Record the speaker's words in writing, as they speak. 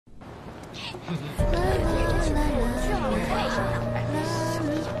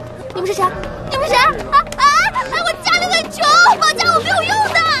你们是谁？你们是谁？我家里很穷，放假我没有用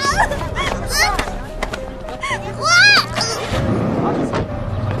的。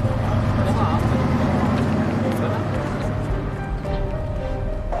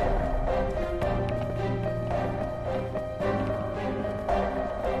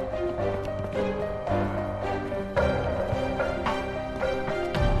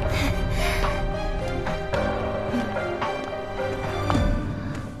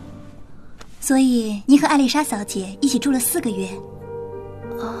所以你和艾丽莎小姐一起住了4个月。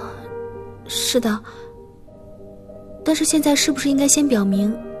是的。但是现在是不是应该先表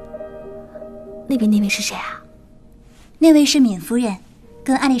明，那边那位是谁啊？那位是敏夫人，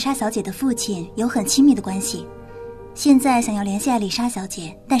跟艾丽莎小姐的父亲有很亲密的关系。现在想要联系艾丽莎小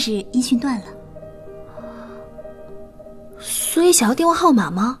姐，但是音讯断了。所以想要电话号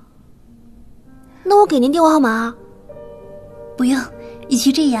码吗？那我给您电话号码啊。不用，与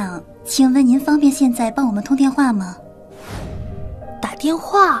其这样，请问您方便现在帮我们通电话吗？打电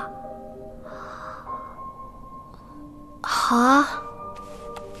话？好啊。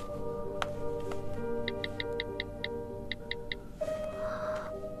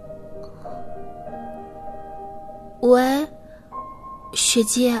喂，雪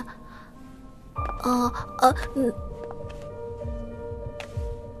姬。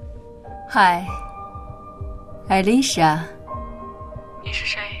嗨，艾丽莎。你是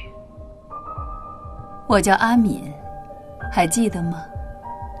谁？我叫阿敏，还记得吗？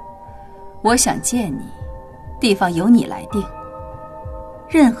我想见你，地方由你来定，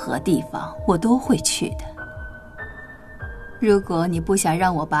任何地方我都会去的。如果你不想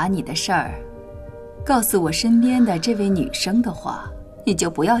让我把你的事儿告诉我身边的这位女生的话，你就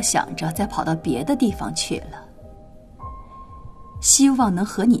不要想着再跑到别的地方去了。希望能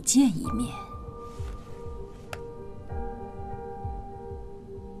和你见一面。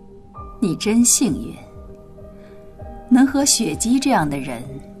你真幸运，能和雪姬这样的人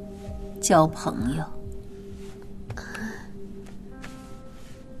交朋友。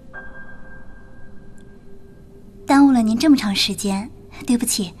耽误了您这么长时间，对不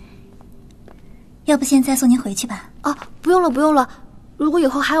起。要不现在送您回去吧？不用了，不用了。如果以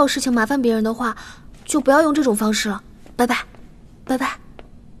后还有事情麻烦别人的话，就不要用这种方式了。拜拜，拜拜。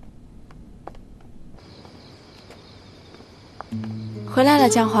回来了，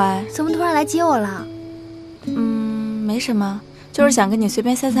江淮。怎么突然来接我了？没什么，就是想跟你随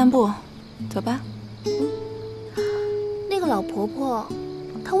便散散步。走吧。那个老婆婆，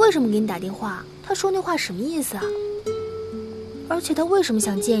她为什么给你打电话？她说那话什么意思啊？而且她为什么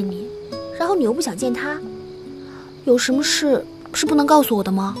想见你，然后你又不想见她？有什么事是不能告诉我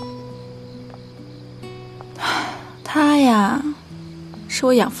的吗？她呀，是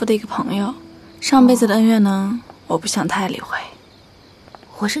我养父的一个朋友，上辈子的恩怨呢，我不想太理会。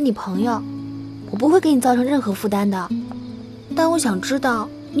我是你朋友，我不会给你造成任何负担的，但我想知道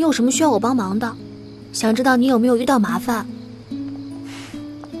你有什么需要我帮忙的，想知道你有没有遇到麻烦。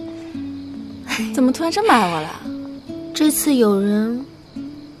怎么突然这么爱我了？这次有人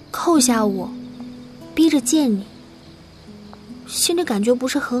扣下我，逼着见你，心里感觉不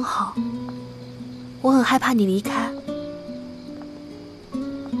是很好，我很害怕你离开。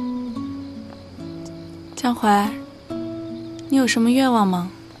江淮，你有什么愿望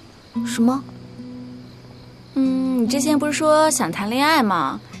吗？什么？你之前不是说想谈恋爱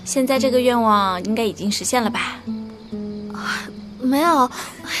吗？现在这个愿望应该已经实现了吧？没有，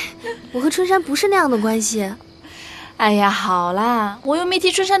我和春山不是那样的关系。哎呀，好啦，我又没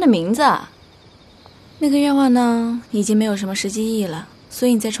提春山的名字。那个愿望呢，已经没有什么实际意义了，所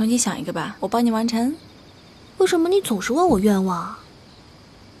以你再重新想一个吧，我帮你完成。为什么你总是问我愿望？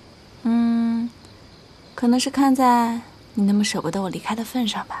可能是看在你那么舍不得我离开的份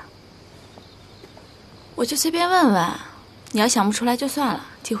上吧。我就随便问问，你要想不出来就算了，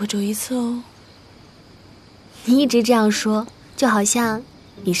机会只有一次哦。你一直这样说，就好像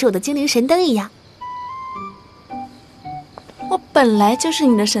你是我的精灵神灯一样。我本来就是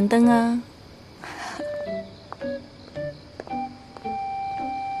你的神灯啊。